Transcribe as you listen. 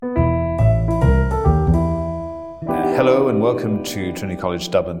Hello and welcome to Trinity College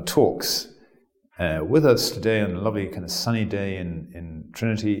Dublin Talks. With us today on a lovely kind of sunny day in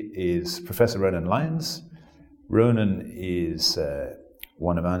Trinity is Professor Ronan Lyons. Ronan is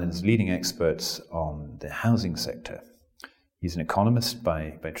one of Ireland's leading experts on the housing sector. He's an economist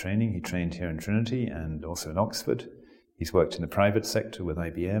by training. He trained here in Trinity and also in Oxford. He's worked in the private sector with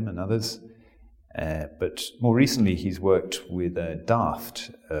IBM and others. But more recently, he's worked with Daft,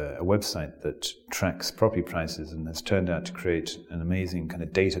 a website that tracks property prices and has turned out to create an amazing kind of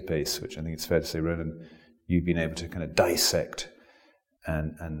database, which I think it's fair to say, Ronan, you've been able to kind of dissect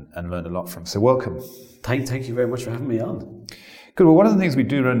and learn a lot from. So welcome. Thank you very much for having me on. Good. Well, one of the things we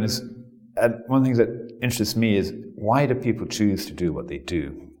do, Ronan, is, one of the things that interests me is why do people choose to do what they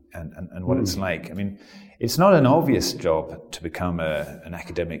do and what it's like? I mean, it's not an obvious job to become an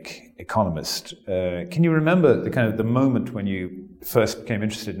academic economist. Can you remember the moment when you first became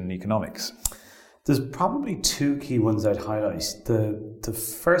interested in economics? There's probably two key ones I'd highlight. The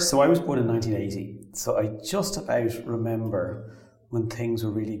first, so I was born in 1980, so I just about remember when things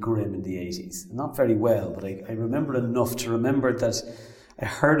were really grim in the 80s. Not very well, but I remember enough to remember that I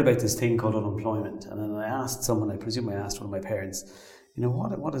heard about this thing called unemployment, and then I asked someone, I presume I asked one of my parents, you know,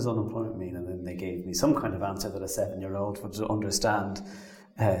 what does unemployment mean? And then they gave me some kind of answer that a 7-year-old would understand.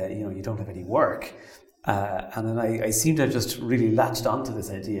 You don't have any work. And then I seemed to have just really latched onto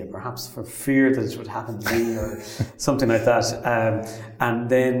this idea, perhaps for fear that it would happen to me or something like that. And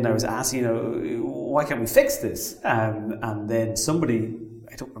then I was asking, why can't we fix this? And then somebody,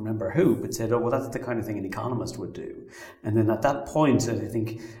 I don't remember who, but said, oh, well, that's the kind of thing an economist would do. And then at that point, I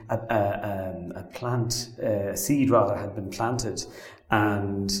think a seed had been planted.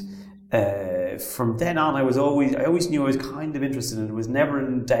 And from then on, I always knew I was kind of interested in it. It was never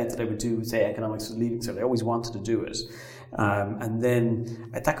in doubt that I would do, say, economics for leaving cert. I always wanted to do it. And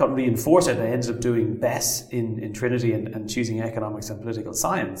then that got reinforced. I ended up doing BESS in Trinity and choosing economics and political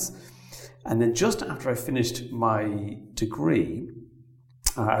science. And then just after I finished my degree,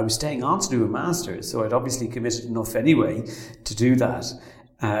 I was staying on to do a master's, so I'd obviously committed enough anyway to do that.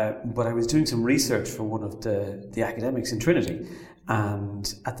 But I was doing some research for one of the academics in Trinity.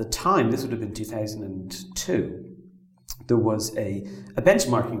 And at the time, this would have been 2002, there was a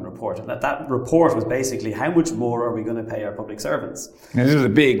benchmarking report. And that report was basically, how much more are we going to pay our public servants? Now, this was a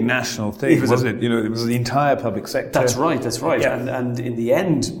big national thing, wasn't it? It was the entire public sector. That's right. Yeah. And in the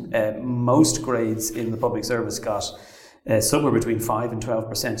end, most grades in the public service got somewhere between 5 and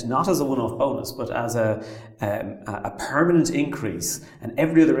 12%, not as a one-off bonus, but as a permanent increase. And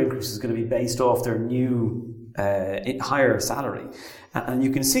every other increase is going to be based off their new higher salary. And you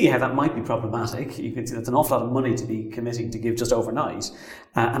can see how that might be problematic. You can see that's an awful lot of money to be committing to give just overnight.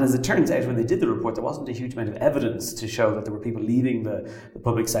 And as it turns out, when they did the report, there wasn't a huge amount of evidence to show that there were people leaving the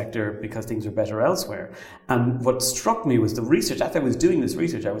public sector because things were better elsewhere. And what struck me was the research. After I was doing this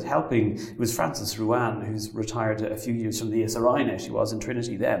research, I was helping, it was Frances Ruane, who's retired a few years from the ESRI now. She was in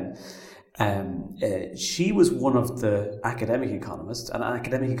Trinity then. She was one of the academic economists, and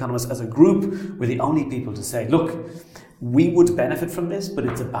academic economists as a group were the only people to say, look, we would benefit from this, but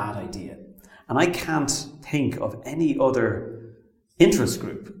it's a bad idea. And I can't think of any other interest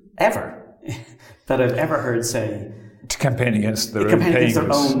group ever that I've ever heard say to campaign against their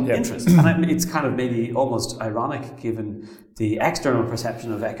own interest. And it's kind of maybe almost ironic given the external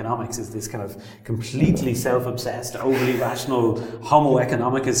perception of economics is this kind of completely self-obsessed, overly rational, homo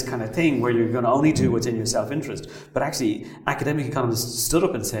economicus kind of thing where you're going to only do what's in your self-interest. But actually, academic economists stood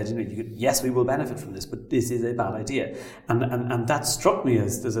up and said, yes, we will benefit from this, but this is a bad idea. And that struck me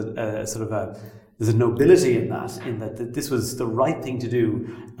as there's a nobility in that this was the right thing to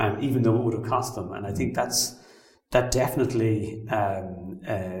do, even though it would have cost them. And I think that definitely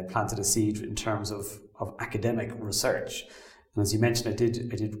planted a seed in terms of academic research. And as you mentioned, I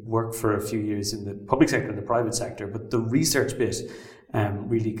did work for a few years in the public sector and the private sector, but the research bit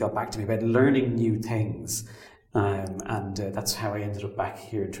really got back to me about learning new things. And that's how I ended up back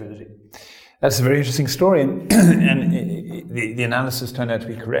here in Trinity. That's a very interesting story, and the analysis turned out to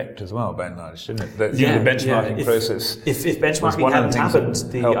be correct as well, by and large, didn't it? The benchmarking process. If benchmarking hadn't happened,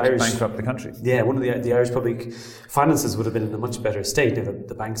 the Irish bankrupt the country. Yeah, one of the Irish public finances would have been in a much better state.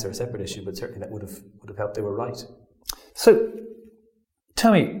 The banks are a separate issue, but certainly that would have helped. They were right. So,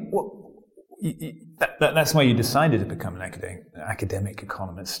 tell me, that's why you decided to become an academic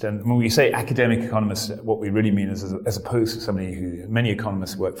economist. And when we say academic economist, what we really mean is as opposed to somebody many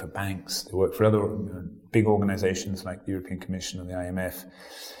economists work for banks, they work for other big organizations like the European Commission and the IMF,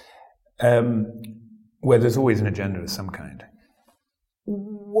 where there's always an agenda of some kind.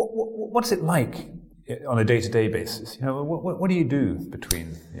 What's it like on a day-to-day basis? What do you do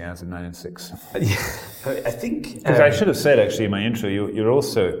between the hours of 9 and 6? I think... Because I should have said, actually, in my intro, you're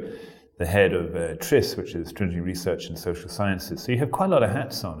also the head of TRIS, which is Trinity Research and Social Sciences. So you have quite a lot of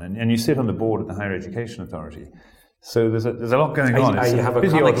hats on, and you sit on the board at the Higher Education Authority. So there's a lot going on. I have a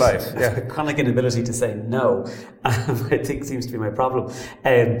busy chronic, old life. Yeah. A chronic inability to say no. I think seems to be my problem.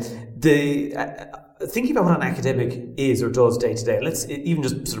 Thinking about what an academic is or does day to day, let's even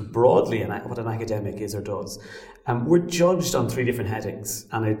just sort of broadly what an academic is or does. We're judged on 3 different headings,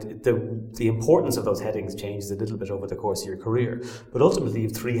 and the importance of those headings changes a little bit over the course of your career. But ultimately, you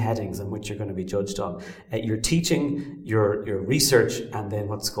have 3 headings on which you're going to be judged on: your teaching, your research, and then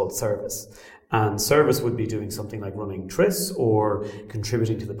what's called service. And service would be doing something like running TRIS, or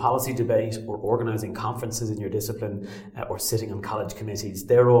contributing to the policy debate, or organising conferences in your discipline, or sitting on college committees.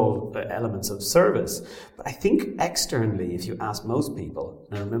 They're all elements of service. But I think externally, if you ask most people,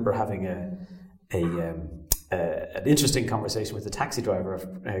 and I remember having an interesting conversation with a taxi driver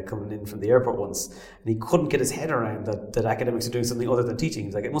coming in from the airport once, and he couldn't get his head around that academics are doing something other than teaching.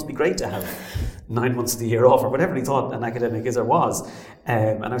 He's like, it must be great to have 9 months of the year off, or whatever he thought an academic is or was.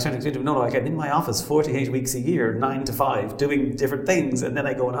 And I was trying to explain to him, no, I'm in my office 48 weeks a year, 9 to 5, doing different things, and then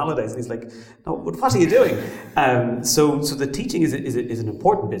I go on holidays. And he's like, no, but what are you doing? So the teaching is an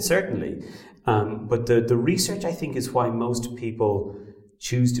important bit, certainly. But the research, I think, is why most people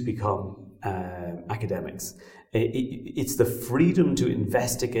choose to become academics. It's the freedom to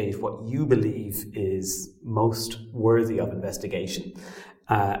investigate what you believe is most worthy of investigation.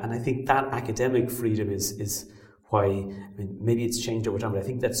 And I think that academic freedom is why, maybe it's changed over time, but I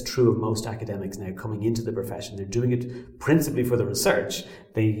think that's true of most academics now coming into the profession. They're doing it principally for the research.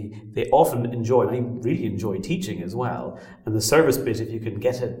 They often enjoy, and I really enjoy teaching as well. And the service bit, if you can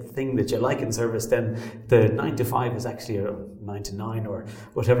get a thing that you like in service, then the 9 to 5 is actually a 9 to 9 or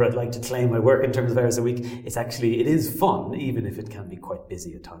whatever I'd like to claim my work in terms of hours a week. It is fun, even if it can be quite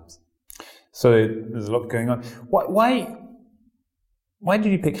busy at times. So there's a lot going on. Why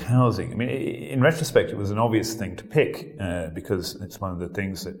did you pick housing? I mean, in retrospect, it was an obvious thing to pick because it's one of the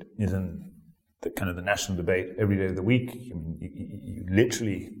things that is in the kind of the national debate every day of the week. You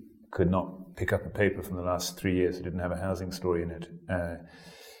literally could not pick up a paper from the last 3 years that didn't have a housing story in it.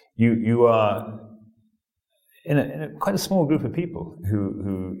 You are in a quite a small group of people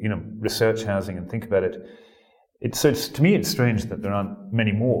who research housing and think about it. To me, it's strange that there aren't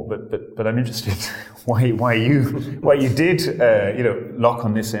many more. But I'm interested why you did lock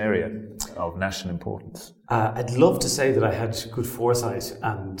on this area of national importance. I'd love to say that I had good foresight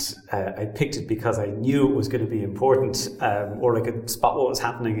and I picked it because I knew it was going to be important, or I could spot what was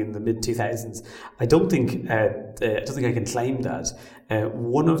happening in the mid-2000s. I don't think I can claim that.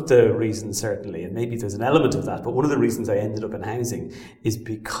 One of the reasons, certainly, and maybe there's an element of that, but one of the reasons I ended up in housing is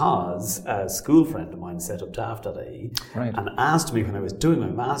because a school friend of mine set up Daft.ie and asked me when I was doing my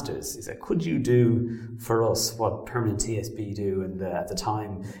master's, he said, could you do for us what Permanent TSB do at the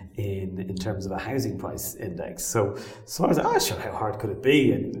time in terms of a housing price index? So I was like, sure, how hard could it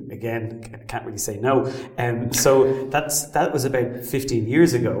be? And again, I can't really say no. So that was about 15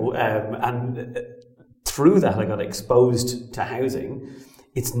 years ago. And through that, I got exposed to housing.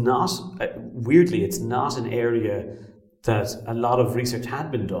 It's not, weirdly, it's not an area that a lot of research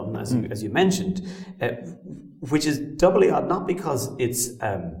had been done, as you mentioned, which is doubly odd, not because it's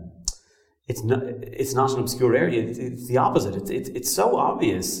not an obscure area. It's the opposite. It's so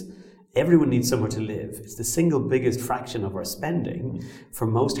obvious. Everyone needs somewhere to live. It's the single biggest fraction of our spending for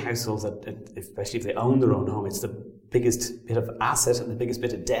most households, especially if they own their own home. It's the biggest bit of asset and the biggest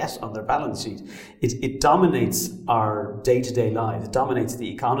bit of debt on their balance sheet. It dominates our day-to-day lives. It dominates the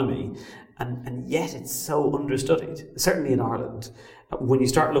economy. And yet it's so understudied, certainly in Ireland. When you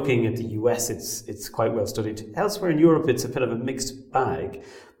start looking at the US, it's quite well studied. Elsewhere in Europe, it's a bit of a mixed bag.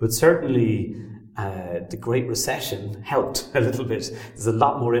 But certainly the Great Recession helped a little bit. There's a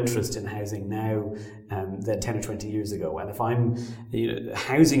lot more interest in housing now than 10 or 20 years ago. And if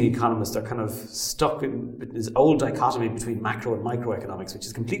housing economists are kind of stuck in this old dichotomy between macro and microeconomics, which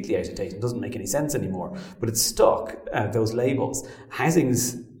is completely out of date and doesn't make any sense anymore. But it's stuck, those labels.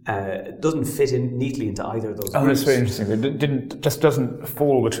 Housing's doesn't fit in neatly into either of those groups. That's very interesting. It just doesn't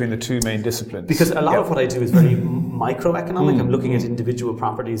fall between the two main disciplines. Because a lot of what I do is very microeconomic. I'm looking at individual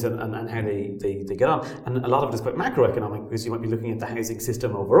properties and how they get on. And a lot of it is quite macroeconomic because you might be looking at the housing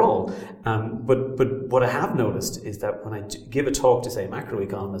system overall. But what I have noticed is that when I give a talk to, say,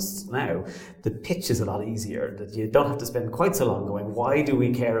 macroeconomists now, the pitch is a lot easier, that you don't have to spend quite so long going, why do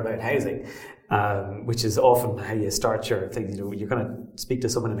we care about housing? which is often how you start your thing. You're going to speak to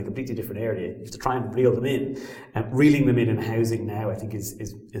someone in a completely different area. You have to try and reel them in. Reeling them in housing now, I think,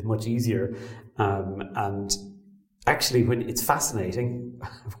 is much easier. And actually, when it's fascinating, I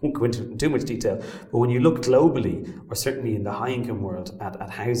won't go into too much detail, but when you look globally, or certainly in the high-income world, at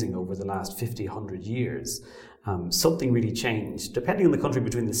housing over the last 50, 100 years, something really changed, depending on the country,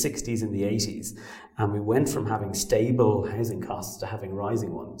 between the 60s and the 80s. And we went from having stable housing costs to having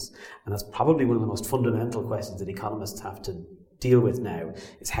rising ones. And that's probably one of the most fundamental questions that economists have to deal with now,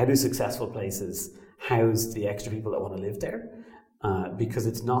 is how do successful places house the extra people that want to live there? Because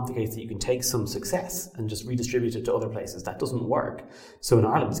it's not the case that you can take some success and just redistribute it to other places. That doesn't work. So in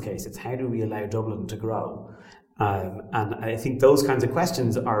Ireland's case, it's how do we allow Dublin to grow? And I think those kinds of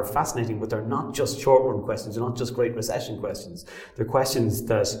questions are fascinating, but they're not just short-run questions. They're not just Great Recession questions. They're questions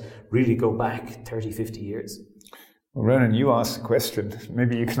that really go back 30, 50 years. Well, Ronan, you asked a question.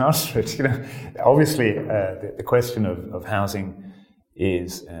 Maybe you can answer it. Obviously, the question of housing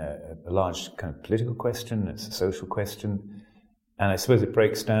is a large kind of political question. It's a social question. And I suppose it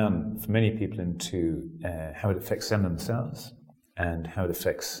breaks down for many people into how it affects them themselves and how it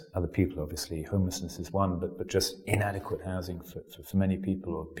affects other people. Obviously, homelessness is one, but just inadequate housing for many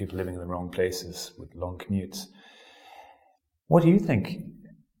people, or people living in the wrong places with long commutes. What do you think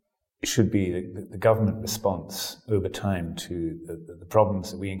should be the government response over time to the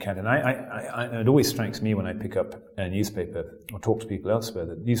problems that we encounter? And it always strikes me when I pick up a newspaper or talk to people elsewhere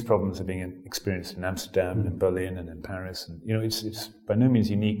that these problems are being experienced in Amsterdam and in Berlin and in Paris. And it's by no means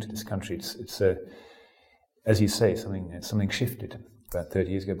unique to this country. It's as you say, something shifted about 30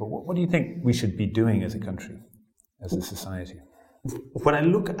 years ago. But what do you think we should be doing as a country, as a society? When I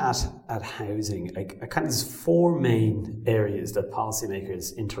look at housing, I kind of, there's four main areas that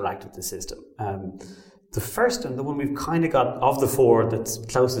policymakers interact with the system. The first, and the one we've kind of got of the four that's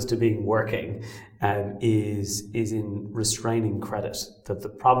closest to being working, is in restraining credit. That the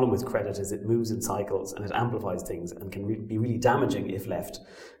problem with credit is it moves in cycles and it amplifies things and can be really damaging if left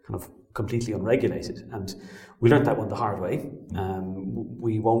kind of completely unregulated. And we learned that one the hard way.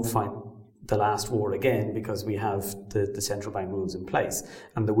 We won't fight the last war again because we have the central bank rules in place,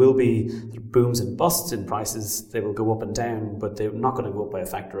 and there will be booms and busts in prices. They will go up and down, but they're not going to go up by a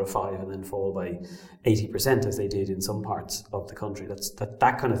factor of 5 and then fall by 80% as they did in some parts of the country.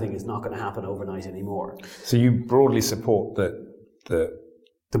 That kind of thing is not going to happen overnight anymore. So you broadly support the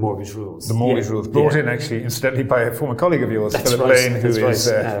mortgage rules. The mortgage rules brought in actually incidentally by a former colleague of yours, That's Philip right. Lane, who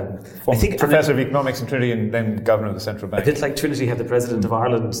is Professor of Economics in Trinity and then Governor of the Central Bank. A bit like Trinity had the President of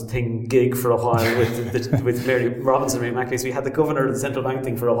Ireland thing gig for a while with Mary Robinson and Mary Mackley. So we had the Governor of the Central Bank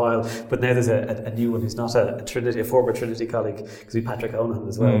thing for a while, but now there's a new one who's not a former Trinity colleague, because we Patrick Onan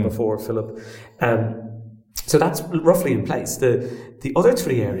as well before Philip. So that's roughly in place. The other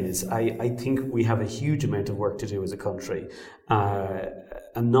three areas, I think we have a huge amount of work to do as a country.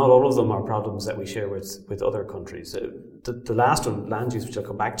 And not all of them are problems that we share with other countries. The last one, land use, which I'll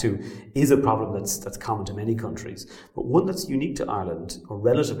come back to, is a problem that's common to many countries. But one that's unique to Ireland, or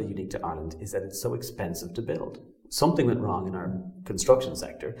relatively unique to Ireland, is that it's so expensive to build. Something went wrong in our construction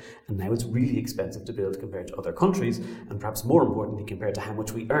sector, and now it's really expensive to build compared to other countries, and perhaps more importantly, compared to how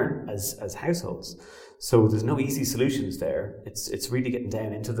much we earn as households. So there's no easy solutions there. It's really getting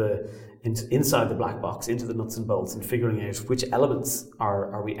down inside the black box, into the nuts and bolts, and figuring out which elements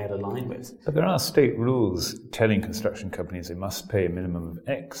are we out of line with. But there are state rules telling construction companies they must pay a minimum of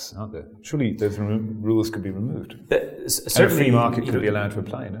X, aren't there? Surely those rules could be removed. Certainly, and a free market could be allowed to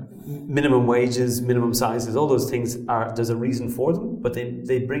apply, no? Minimum wages, minimum sizes, all those things there's a reason for them, but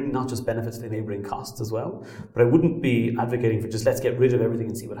they bring not just benefits, they may bring costs as well. But I wouldn't be advocating for just let's get rid of everything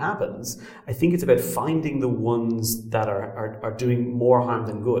and see what happens. I think it's about finding the ones that are doing more harm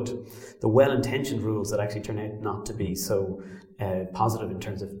than good. The well-intentioned rules that actually turn out not to be so positive in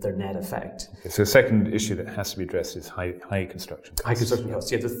terms of their net effect. Okay, so the second issue that has to be addressed is high construction costs. High construction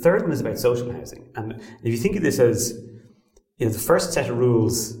costs, yeah. The third one is about social housing. And if you think of this as, the first set of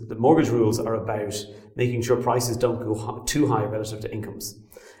rules, the mortgage rules, are about making sure prices don't go too high relative to incomes.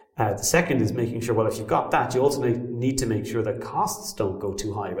 The second is making sure, well, if you've got that, you also need to make sure that costs don't go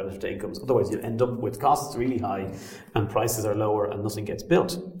too high relative to incomes. Otherwise, you'll end up with costs really high and prices are lower and nothing gets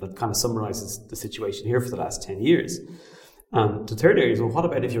built. That kind of summarizes the situation here for the last 10 years. The third area is, well, what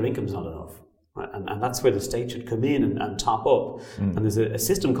about if your income's not enough? Right? And that's where the state should come in and top up. And there's a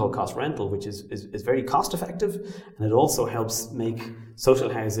system called cost rental, which is very cost effective, and it also helps make social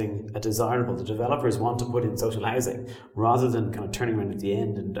housing desirable. The developers want to put in social housing rather than kind of turning around at the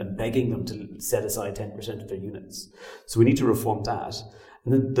end and begging them to set aside 10% of their units. So we need to reform that.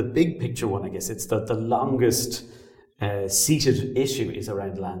 And then the big picture one, I guess, it's the longest seated issue is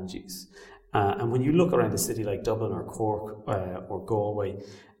around land use. And when you look around a city like Dublin or Cork or Galway,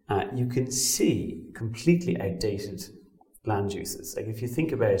 you can see completely outdated land uses. Like if you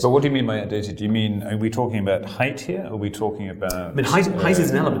think about... But what do you mean by outdated? Do you mean, are we talking about height here? Or are we talking about... I mean, height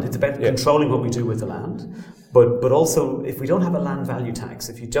is an element. It's about controlling what we do with the land. But also, if we don't have a land value tax,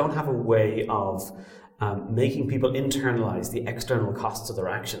 if you don't have a way of making people internalise the external costs of their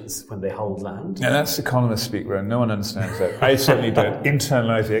actions when they hold land. Yeah, that's economist speak, Ron. No one understands that. I certainly don't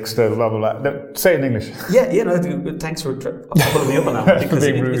internalise the external blah, blah, blah. No, say it in English. Yeah, no, thanks for pulling me up on that one. Because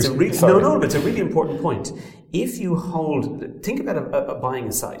it's a really, it's a really important point. If you think about buying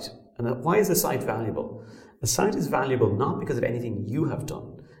a site. And why is a site valuable? A site is valuable not because of anything you have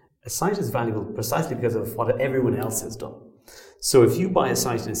done. A site is valuable precisely because of what everyone else has done. So if you buy a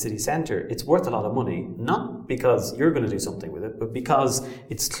site in a city centre, it's worth a lot of money, not because you're going to do something with it, but because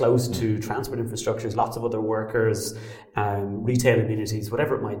it's close to transport infrastructures, lots of other workers, retail amenities,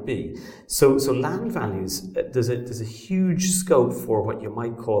 whatever it might be. So land values, there's a huge scope for what you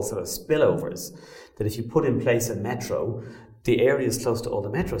might call sort of spillovers, that if you put in place a metro, the areas close to all the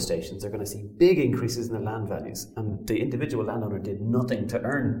metro stations are going to see big increases in the land values, and the individual landowner did nothing to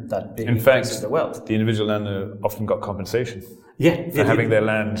earn that big increase in their wealth. The individual landowner often got compensation for having their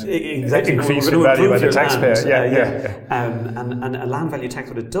land increase in value by the taxpayer. And a land value tax,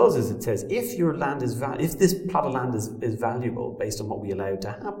 what it does is it says if your land is if this plot of land is valuable based on what we allowed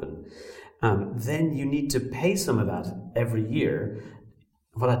to happen, then you need to pay some of that every year.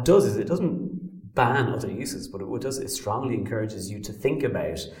 What that does is it doesn't ban other uses, but what it does is it strongly encourages you to think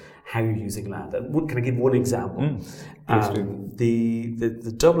about how you're using land. And can I give one example?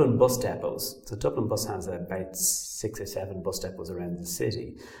 The Dublin bus depots. So Dublin bus has about 6 or 7 bus depots around the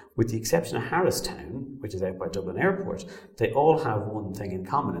city. With the exception of Harristown, which is out by Dublin Airport, they all have one thing in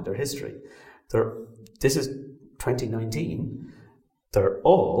common in their history. This is 2019. They're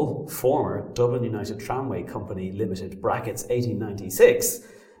all former Dublin United Tramway Company Limited (brackets 1896)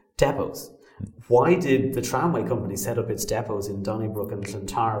 depots. Why did the tramway company set up its depots in Donnybrook and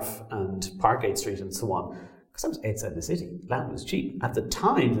Clontarf and Parkgate Street and so on? Because that was outside the city. Land was cheap. At the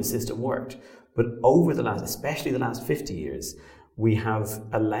time, the system worked. But over especially the last 50 years, we have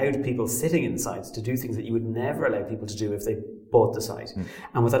allowed people sitting in sites to do things that you would never allow people to do if they bought the site.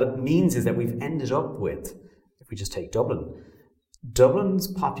 And what that means is that we've ended up with, if we just take Dublin's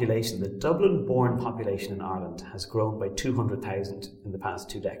population, the Dublin-born population in Ireland has grown by 200,000 in the past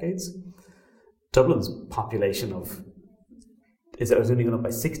 2 decades. Dublin's population is only gone up by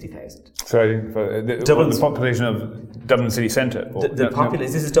 60,000. Sorry, the population of Dublin city centre?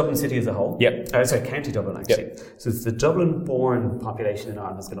 This is Dublin city as a whole? Yep. Sorry, County Dublin actually. Yep. So it's the Dublin-born population in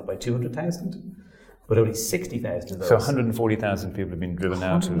Ireland has gone up by 200,000, but only 60,000 of those. So 140,000 people have been driven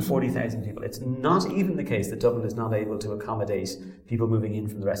out. 140,000 people. It's not even the case that Dublin is not able to accommodate people moving in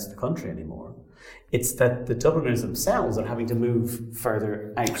from the rest of the country anymore. It's that the Dubliners themselves are having to move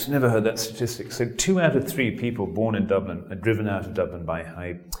further out. I've never heard that statistic. So 2 out of 3 people born in Dublin are driven out of Dublin by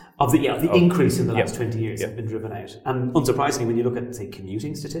high... The increase in the last 20 years have been driven out. And unsurprisingly, when you look at, say,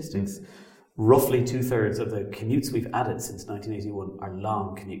 commuting statistics, roughly 2/3 of the commutes we've added since 1981 are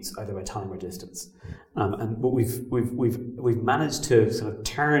long commutes, either by time or distance. And what we've managed to sort of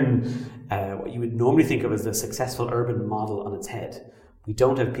turn what you would normally think of as the successful urban model on its head. We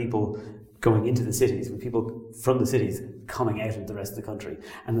don't have people going into the cities, with people from the cities coming out into the rest of the country.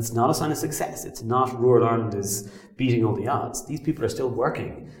 And it's not a sign of success. It's not rural Ireland is beating all the odds. These people are still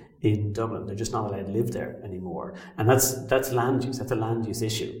working in Dublin. They're just not allowed to live there anymore. And that's land use. That's a land use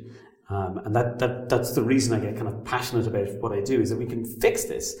issue. And that's the reason I get kind of passionate about what I do, is that we can fix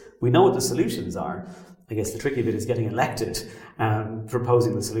this. We know what the solutions are. I guess the tricky bit is getting elected,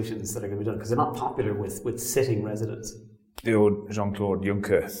 proposing the solutions that are going to be done, because they're not popular with sitting residents. The old Jean-Claude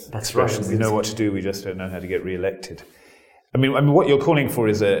Juncker expression, we know what to do, we just don't know how to get re-elected. I mean, what you're calling for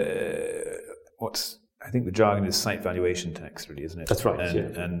is I think the jargon is site valuation tax, really, isn't it? That's right,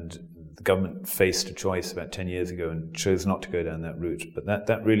 And the government faced a choice about 10 years ago and chose not to go down that route. But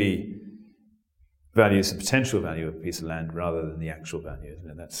that really values the potential value of a piece of land rather than the actual value, isn't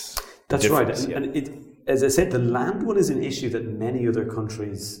it? That's right. And as I said, the land one is an issue that many other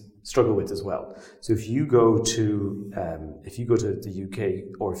countries struggle with as well. So if you go to the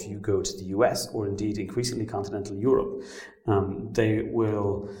UK, or if you go to the US, or indeed increasingly continental Europe, they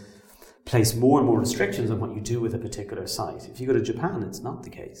will place more and more restrictions on what you do with a particular site. If you go to Japan, it's not the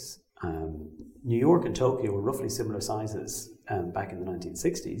case. New York and Tokyo were roughly similar sizes back in the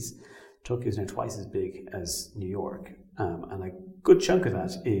 1960s. Tokyo is now twice as big as New York. And a good chunk of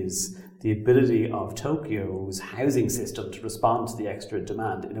that is the ability of Tokyo's housing system to respond to the extra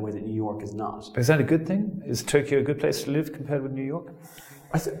demand in a way that New York is not. Is that a good thing? Is Tokyo a good place to live compared with New York?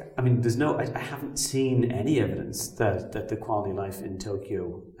 I mean, I haven't seen any evidence that the quality of life in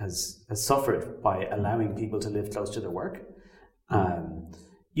Tokyo has suffered by allowing people to live close to their work.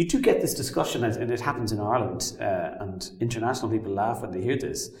 You do get this discussion, and it happens in Ireland, and international people laugh when they hear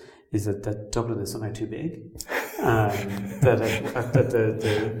this, is that Dublin is somehow too big. That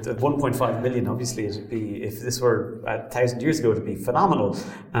the 1.5 million, obviously, it would be, if this were 1,000 years ago, it would be phenomenal.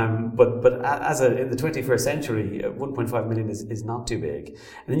 But in the 21st century, 1.5 million is not too big.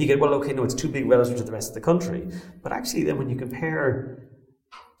 And then you get, well, okay, no, it's too big relative to the rest of the country. But actually, then when you compare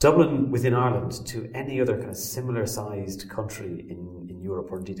Dublin within Ireland to any other kind of similar sized country in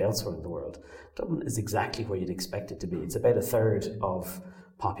Europe or indeed elsewhere in the world, Dublin is exactly where you'd expect it to be. It's about a third of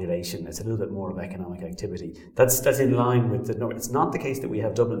population. It's a little bit more of economic activity. That's in line with the north. It's not the case that we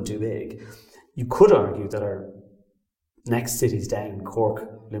have Dublin too big. You could argue that our next cities down, Cork,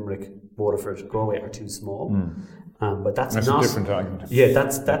 Limerick, Waterford, Galway, are too small. But that's not a different argument. Yeah,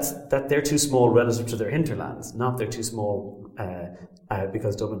 that they're too small relative to their hinterlands, not they're too small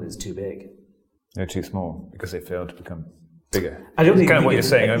because Dublin is too big. They're too small because they failed to become bigger. I don't think kind of what you're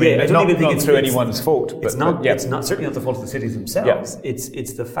saying. I mean, not through anyone's fault. It's not certainly not the fault of the cities themselves. Yeah.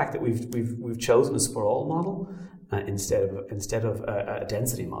 It's the fact that we've chosen a sprawl model instead of a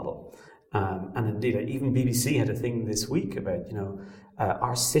density model. And indeed, even BBC had a thing this week about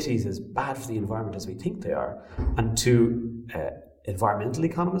our cities as bad for the environment as we think they are, and to environmental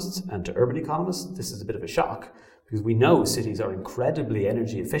economists and to urban economists, this is a bit of a shock because we know cities are incredibly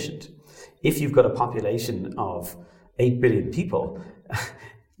energy efficient. If you've got a population of 8 billion people,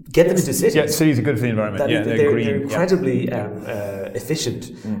 get them into cities. Yeah, cities are good for the environment. They're incredibly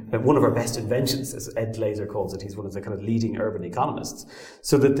efficient. One of our best inventions, as Ed Glazer calls it, he's one of the kind of leading urban economists.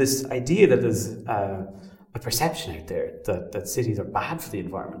 So that this idea that there's a perception out there that cities are bad for the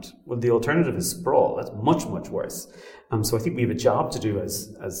environment, well, the alternative is sprawl. That's much, much worse. So I think we have a job to do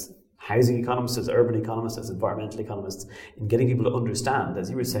as housing economists, as urban economists, as environmental economists, in getting people to understand,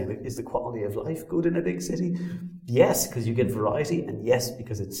 as you were saying, is the quality of life good in a big city? Yes, because you get variety, and yes,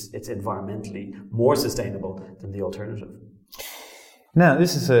 because it's environmentally more sustainable than the alternative. Now,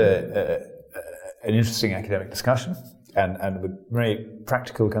 this is an interesting academic discussion and with very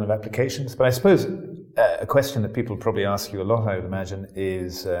practical kind of applications, but I suppose a question that people probably ask you a lot, I would imagine,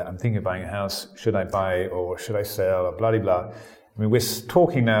 is I'm thinking of buying a house, should I buy or should I sell, or blah, blah, blah. I mean, we're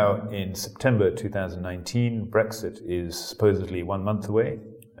talking now in September 2019. Brexit is supposedly 1 month away,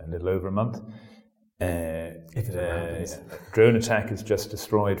 a little over a month. Drone attack has just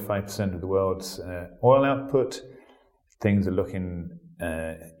destroyed 5% of the world's oil output. Things are looking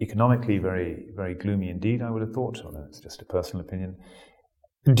economically very, very gloomy indeed, I would have thought, although it's just a personal opinion.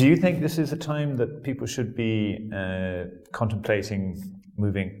 Do you think this is a time that people should be contemplating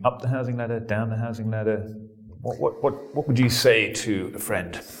moving up the housing ladder, down the housing ladder? What would you say to a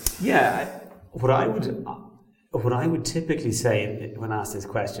friend? Yeah, what I would typically say when asked this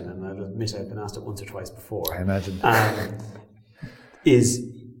question, and I'll admit I've been asked it once or twice before, I imagine, is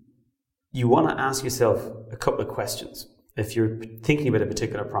you want to ask yourself a couple of questions if you're thinking about a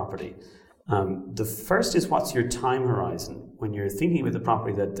particular property. The first is, what's your time horizon when you're thinking about the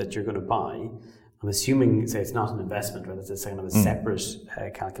property that you're going to buy? I'm assuming, say, it's not an investment, right? It's a kind of a separate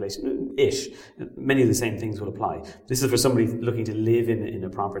calculation-ish. Many of the same things will apply. This is for somebody looking to live in a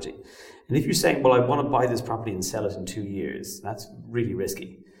property. And if you're saying, well, I want to buy this property and sell it in 2 years, that's really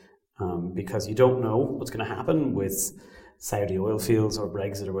risky because you don't know what's going to happen with Saudi oil fields or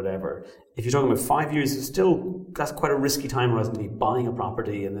Brexit or whatever. If you're talking about 5 years, that's quite a risky time horizon to be buying a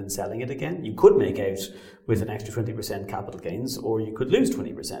property and then selling it again. You could make out with an extra 20% capital gains, or you could lose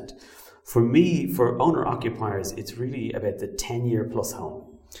 20%. For me, for owner-occupiers, it's really about the 10-year plus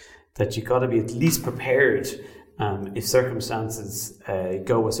home, that you've got to be at least prepared if circumstances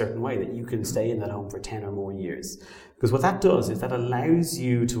go a certain way, that you can stay in that home for 10 or more years. Because what that does is that allows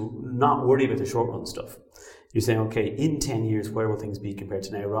you to not worry about the short-run stuff. You're saying, okay, in 10 years, where will things be compared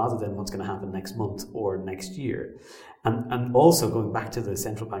to now, rather than what's going to happen next month or next year. And also, going back to the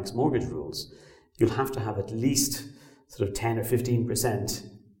central bank's mortgage rules, you'll have to have at least sort of 10 or 15%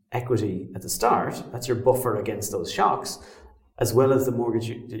 equity at the start. That's your buffer against those shocks, as well as the mortgage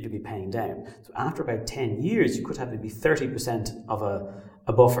you'll be paying down. So after about 10 years, you could have maybe 30% of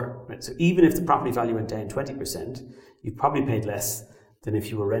a buffer. Right? So even if the property value went down 20%, you've probably paid less than if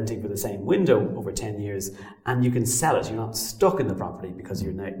you were renting for the same window over 10 years, and you can sell it. You're not stuck in the property because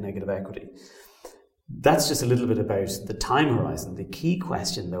you're negative equity. That's just a little bit about the time horizon. The key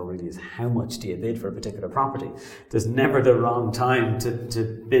question, though, really is how much do you bid for a particular property? There's never the wrong time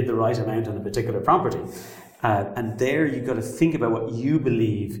to bid the right amount on a particular property. And there you've got to think about what you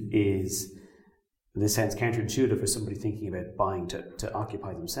believe is this sounds counterintuitive for somebody thinking about buying to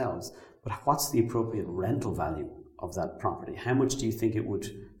occupy themselves, but what's the appropriate rental value of that property? How much do you think it would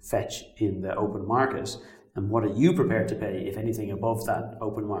fetch in the open market? And what are you prepared to pay, if anything, above that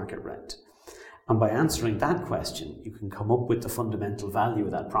open market rent? And by answering that question, you can come up with the fundamental value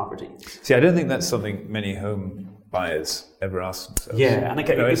of that property. See, I don't think that's something many home buyers ever ask themselves. Yeah, and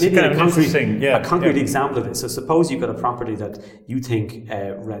again, it's kind of a concrete example of this. So suppose you've got a property that you think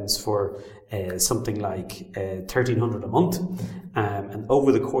rents for something like $1,300 a month, and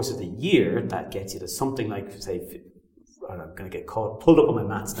over the course of the year, that gets you to something like, say, I'm going to get pulled up on my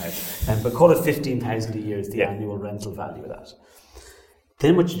maths now, but call it $15,000 a year is the annual rental value of that.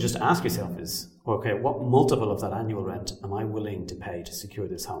 Then what you just ask yourself is, okay, what multiple of that annual rent am I willing to pay to secure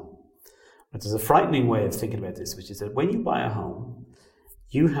this home? But there's a frightening way of thinking about this, which is that when you buy a home,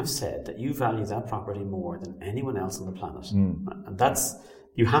 you have said that you value that property more than anyone else on the planet. And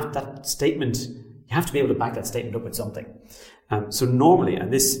you have that statement, you have to be able to back that statement up with something. So normally,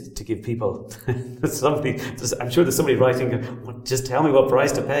 and this to give people, I'm sure there's somebody writing, well, just tell me what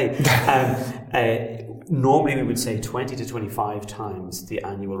price to pay. Normally we would say 20 to 25 times the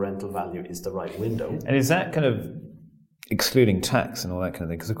annual rental value is the right window. And is that kind of excluding tax and all that kind of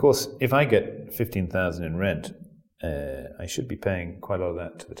thing? Because of course, if I get $15,000 in rent, I should be paying quite a lot of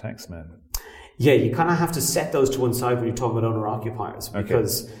that to the tax man. Yeah, you kind of have to set those to one side when you talk about owner-occupiers,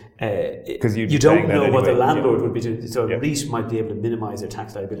 because you don't know what the landlord would be doing. So a REIT might be able to minimise their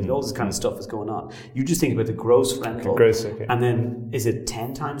tax liability. All this kind of stuff is going on. You just think about the gross rental. And then is it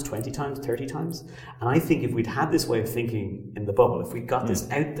 10 times, 20 times, 30 times? And I think if we'd had this way of thinking in the bubble, if we got this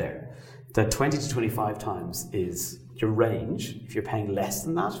out there, that 20 to 25 times is your range. If you're paying less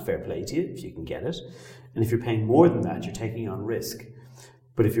than that, fair play to you, if you can get it. And if you're paying more than that, you're taking on risk.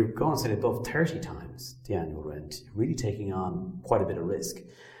 But if you're going, say, above 30 times the annual rent, you're really taking on quite a bit of risk.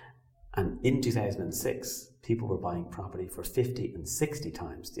 And in 2006, people were buying property for 50 and 60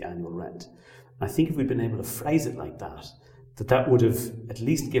 times the annual rent. And I think if we'd been able to phrase it like that, that would have at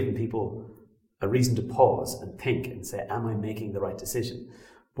least given people a reason to pause and think and say, am I making the right decision?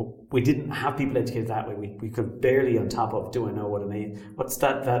 But we didn't have people educated that way. We could barely on top of, do I know what what's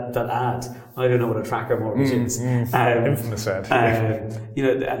that ad? I don't know what a tracker mortgage is. Infamous ad.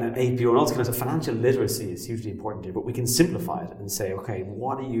 And an APO and all this kind of stuff. Financial literacy is hugely important here, but we can simplify it and say, okay,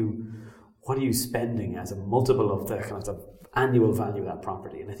 what are you spending as a multiple of the kind of the annual value of that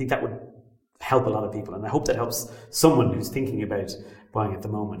property? And I think that would help a lot of people. And I hope that helps someone who's thinking about buying at the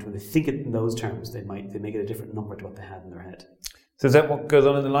moment. When they think it in those terms, they make it a different number to what they had in their head. So is that what goes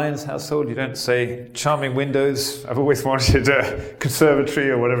on in the Lyons household? You don't say charming windows. I've always wanted a conservatory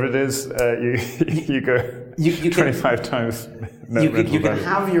or whatever it is. You go 25 times. You can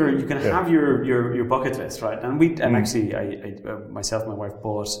have your bucket list, right? And actually, I myself and my wife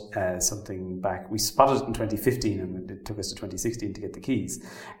bought something back. We spotted it in 2015, and it took us to 2016 to get the keys.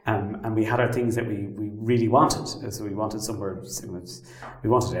 And we had our things that we really wanted. So we wanted somewhere. We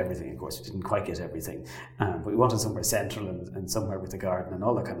wanted everything, of course. We didn't quite get everything, but we wanted somewhere central and somewhere with a garden and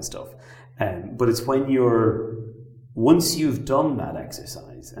all that kind of stuff. But it's once you've done that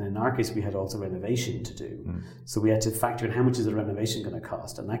exercise, and in our case we had also renovation to do, so we had to factor in how much is the renovation going to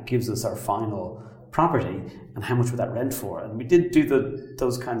cost, and that gives us our final property and how much would that rent for. And we did do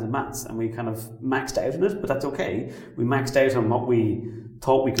those kinds of maths, and we kind of maxed out on it, but that's okay. We maxed out on what we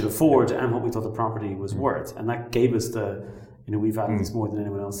thought we could afford and what we thought the property was worth, and that gave us we value this more than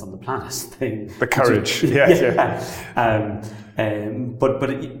anyone else on the planet thing. The courage,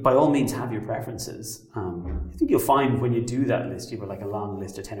 But by all means, have your preferences. I think you'll find when you do that list, you have like a long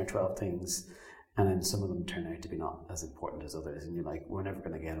list of 10 or 12 things, and then some of them turn out to be not as important as others, and you're like, we're never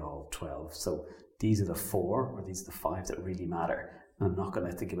going to get all 12. So these are the 4 or these are the 5 that really matter, and I'm not going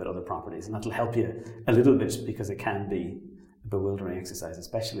to think about other properties. And that'll help you a little bit, because it can be a bewildering exercise,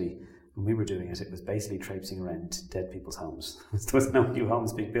 especially when we were doing it. It was basically traipsing around dead people's homes. There was no new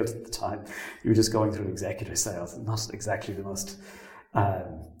homes being built at the time. You were just going through executor sales. Not exactly the most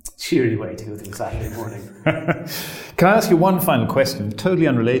cheery way to go through Saturday morning. Can I ask you one final question, totally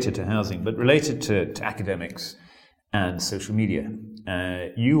unrelated to housing, but related to academics and social media?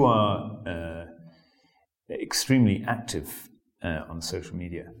 You are extremely active on social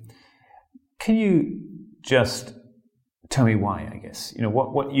media. Can you just tell me why, I guess?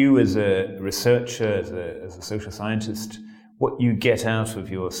 What you as a researcher, as a social scientist, what you get out of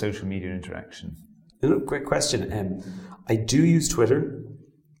your social media interaction? Great question. I do use Twitter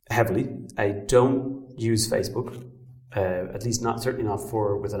heavily. I don't use Facebook, at least certainly not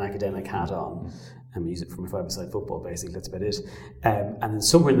with an academic hat on. I use it for my five-a-side football, basically. That's about it. And then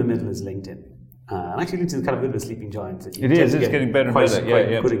somewhere in the middle is LinkedIn. And actually, LinkedIn is kind of a bit of a sleeping giant. It is. It's getting better and better.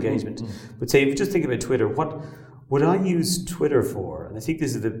 Quite good engagement. But say, if you just think about Twitter, what would I use Twitter for? And I think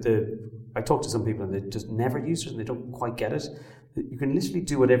this is I talk to some people and they just never use it and they don't quite get it. You can literally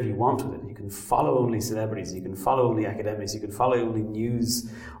do whatever you want with it. You can follow only celebrities, you can follow only academics, you can follow only news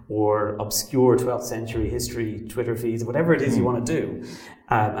or obscure 12th century history, Twitter feeds, whatever it is you want to do.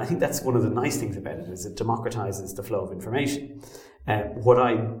 I think that's one of the nice things about it, is it democratizes the flow of information. What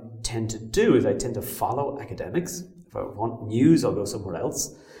I tend to do is I tend to follow academics. If I want news, I'll go somewhere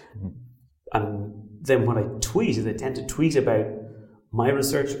else. And then when I tweet, I tend to tweet about my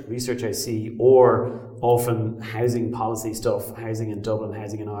research I see, or often housing policy stuff, housing in Dublin,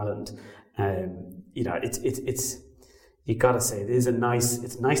 housing in Ireland. It's you got to say it's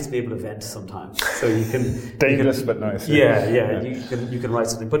nice to be able to vent sometimes. So you can dangerous but nice. Yeah. You can write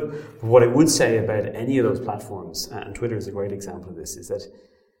something. But what I would say about any of those platforms, and Twitter is a great example of this, is that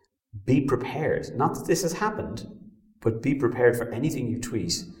be prepared. Not that this has happened, but be prepared for anything you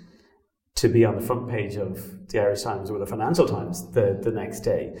tweet to be on the front page of the Irish Times or the Financial Times the next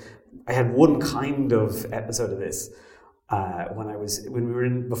day. I had one kind of episode of this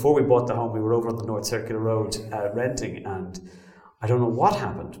before we bought the home. We were over on the North Circular Road renting, and I don't know what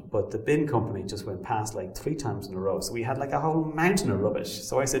happened, but the bin company just went past like 3 times in a row. So we had like a whole mountain of rubbish.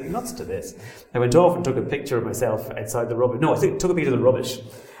 So I said, nuts to this. I went off and took a picture of myself outside the rubbish. No, I think took a picture of the rubbish.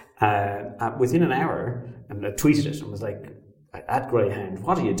 Within an hour, and I tweeted it and was like, at Greyhound,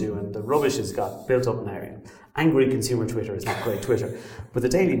 what are you doing? The rubbish has got built up now. Angry consumer Twitter is not great Twitter. But the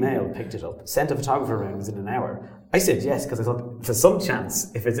Daily Mail picked it up, sent a photographer around within an hour. I said yes, because I thought there's some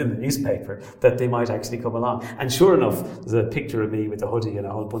chance, if it's in the newspaper, that they might actually come along. And sure enough, there's a picture of me with a hoodie and a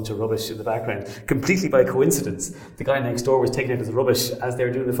whole bunch of rubbish in the background. Completely by coincidence, the guy next door was taking out his rubbish as they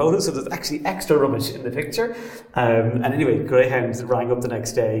were doing the photo, so there's actually extra rubbish in the picture. And anyway, Greyhound rang up the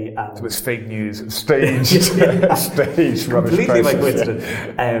next day. And it was fake news, staged rubbish. Completely by coincidence.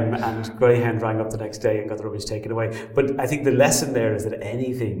 And Greyhound rang up the next day and got the rubbish taken away. But I think the lesson there is that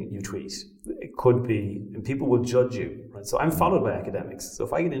anything you tweet, it could be, and people will judge you, right? So I'm followed by academics. So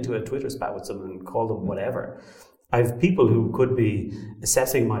if I get into a Twitter spat with someone and call them whatever, I have people who could be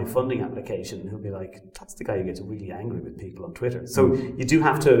assessing my funding application who'll be like, that's the guy who gets really angry with people on Twitter. So you do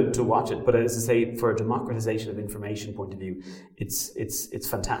have to watch it. But as I say, for a democratization of information point of view, it's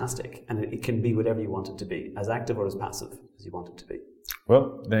fantastic. And it can be whatever you want it to be, as active or as passive as you want it to be.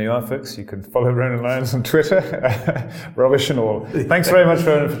 Well, there you are, folks. You can follow Ronan Lyons on Twitter. Rubbish and all. Thanks very much,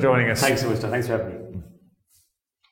 Ronan, for joining us. Thanks so much, Dan. Thanks for having me.